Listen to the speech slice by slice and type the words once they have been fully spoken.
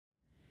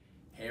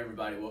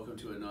everybody, welcome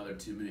to another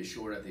 2-minute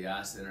short at the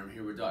Eye Center. I'm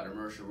here with Dr.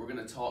 Mercer. We're going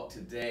to talk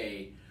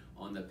today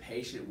on the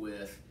patient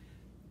with,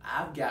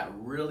 I've got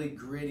really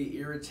gritty,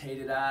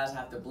 irritated eyes, I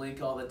have to blink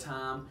all the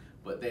time,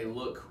 but they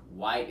look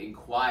white and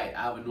quiet.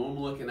 I have a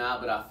normal looking eye,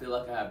 but I feel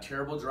like I have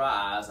terrible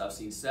dry eyes. I've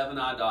seen 7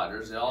 eye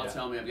doctors. They all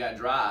tell me I've got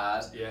dry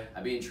eyes.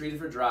 I'm being treated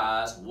for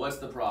dry eyes. What's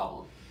the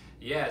problem?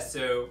 Yeah,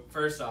 so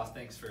first off,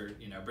 thanks for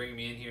bringing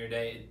me in here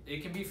today.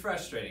 It can be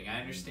frustrating, I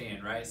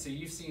understand, right? So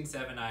you've seen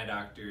 7 eye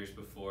doctors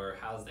before.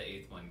 How's the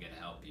 8th one going to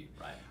help you?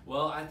 Right.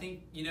 Well, I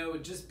think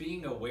just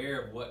being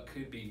aware of what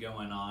could be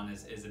going on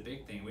is a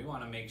big thing. We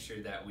want to make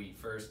sure that we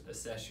first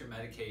assess your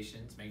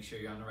medications, make sure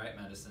you're on the right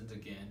medicines.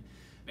 Again,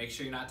 make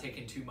sure you're not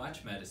taking too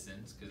much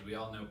medicines, because we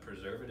all know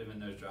preservative in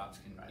those drops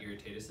can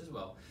irritate us as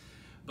well.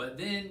 But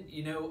then,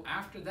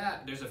 after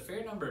that, there's a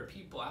fair number of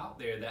people out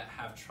there that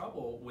have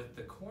trouble with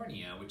the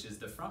cornea, which is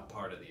the front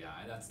part of the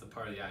eye. That's the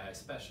part of the eye I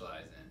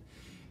specialize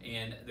in.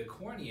 And the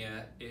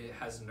cornea, it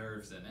has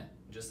nerves in it,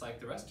 just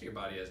like the rest of your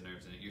body has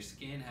nerves in it. Your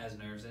skin has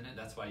nerves in it.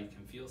 That's why you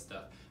can feel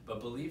stuff.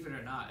 But believe it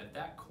or not, if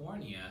that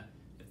cornea,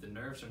 if the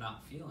nerves are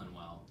not feeling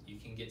well, you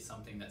can get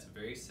something that's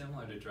very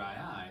similar to dry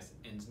eyes,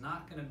 and it's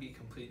not going to be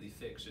completely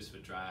fixed just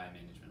with dry eye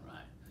management.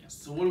 Right.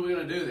 So what are we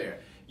going to do there?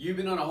 You've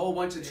been on a whole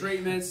bunch of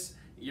treatments.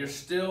 You're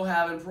still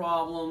having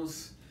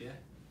problems. Yeah.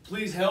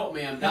 Please help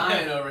me. I'm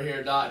dying over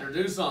here, doctor.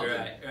 Do something.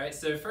 Right.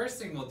 So first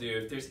thing we'll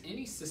do, if there's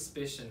any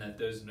suspicion that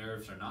those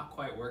nerves are not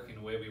quite working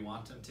the way we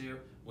want them to,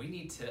 we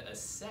need to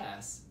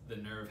assess the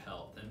nerve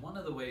health. And one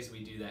of the ways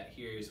we do that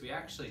here is we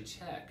actually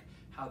check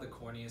how the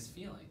cornea is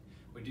feeling.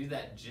 We do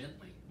that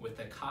gently with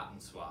a cotton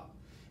swab.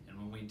 And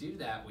when we do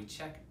that, we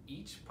check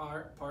each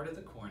part of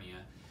the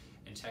cornea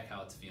and check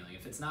how it's feeling.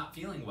 If it's not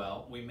feeling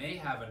well, we may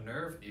have a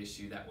nerve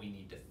issue that we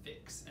need to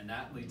fix. And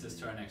that leads us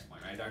to our next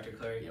point, right, Dr.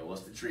 Clary? Yeah,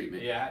 what's the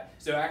treatment? Yeah,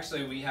 so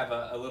actually we have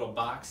a little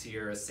box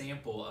here, a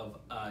sample of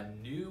a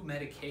new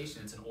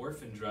medication. It's an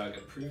orphan drug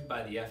approved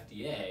by the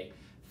FDA,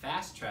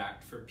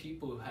 fast-tracked for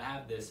people who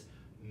have this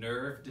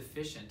nerve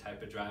deficient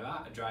type of dry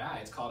eye.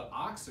 It's called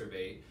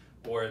Oxervate,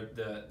 or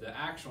the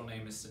actual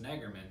name is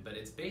Sinegerman, but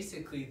it's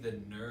basically the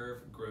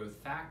nerve growth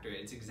factor.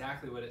 It's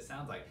exactly what it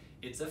sounds like.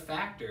 It's a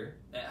factor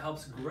that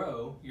helps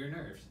grow your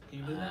nerves. Can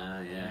you believe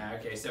that? Yeah.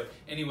 Okay, so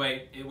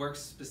anyway, it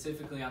works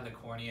specifically on the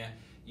cornea.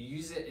 You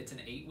use it, it's an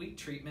 8-week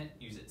treatment,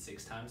 use it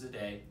 6 times a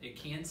day. It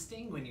can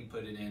sting when you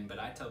put it in, but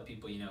I tell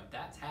people, if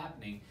that's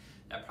happening,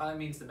 that probably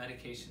means the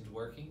medication's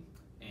working,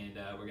 and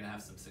we're gonna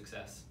have some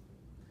success.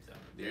 So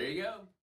there you go.